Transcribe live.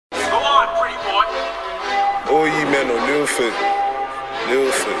man, no little fit.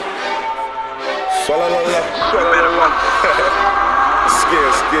 Little fit. Swalla la la.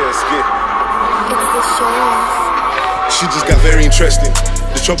 Skid. It's the show. She just got very interesting.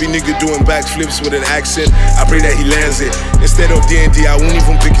 The choppy nigga doing backflips with an accent. I pray that he lands it. Instead of D&D, I won't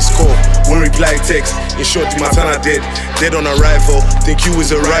even pick his call. Won't reply text. In short, Matana dead. Dead on arrival. Think you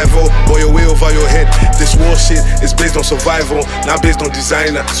is a rival. Boy, you're way over your head. This war shit is based on survival, not based on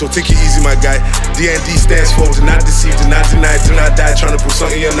designer. So take it easy, my guy. D&D stands for do not deceive, do not deny, do not die. Trying to put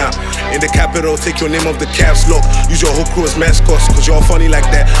something in your now. In the capital, take your name off the caps lock. Use your whole crew as mascots, cause you're funny like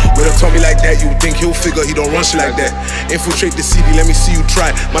that. With a Tommy like that, you would think he'll figure he don't run shit like that. Infiltrate the city, let me see you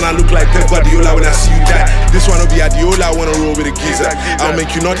try. Man, I look like Pep Guardiola when I see you die. This one will be Adiola, I wanna roll with a geezer. I'll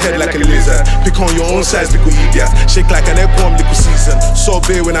make you not head like a lizard. Pick on your own size, little idiot. Shake like an airborne little season. So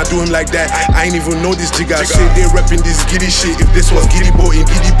big when I do him like that. I ain't even know this jigger. Say they repping this GIDI shit. If this was GIDI boy in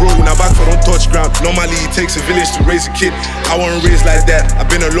GIDI bro, when I back for don't touch ground. Normally it takes a village to raise a kid. I wasn't raised like that.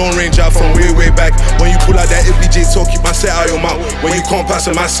 I've been a lone ranger from way back. When you pull out that FBJ talk, keep my set out your mouth. When you can't pass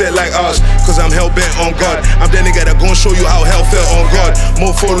my set like ours, cause I'm hell bent on God. I'm that nigga that gon' show you how hell felt on God.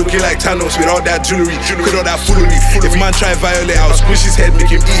 Mofo looking like Thanos with all that jewelry, with all that foolery. If man try violate, I'll squish his head,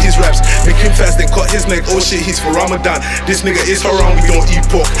 make him eat his raps. Make him fast, then cut his neck. Oh shit, he's for Ramadan. This nigga is haram, we don't eat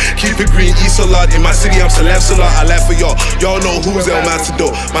pork. Keep it green, eat salad. In my city, I'm Salam Salah. I laugh for y'all. Y'all know who's El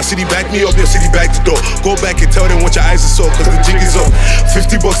Matador. My city back me up, your city back the door. Go back and tell them what your eyes are saw, cause the jig is up.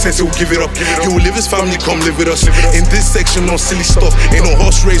 $50 says he'll give it up. He will live his family, come live with us. In this section, no silly stuff. Ain't no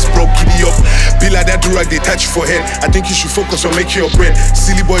horse race, bro, giddy up. Be like that durag, they touch you for head. I think you should focus on making your bread.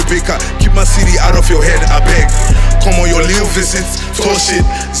 Silly boy baker, keep my city out of your head, I beg. Come on your little visits, tall shit.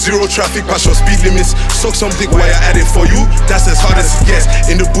 Zero traffic, pass your speed limits. Suck some dick while you're at it. For you, that's as hard as it gets.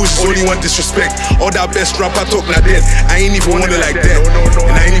 In the bush, only one disrespect. All that best rap I talk like that. I ain't even want it like that.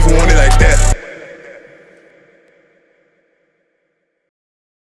 And I ain't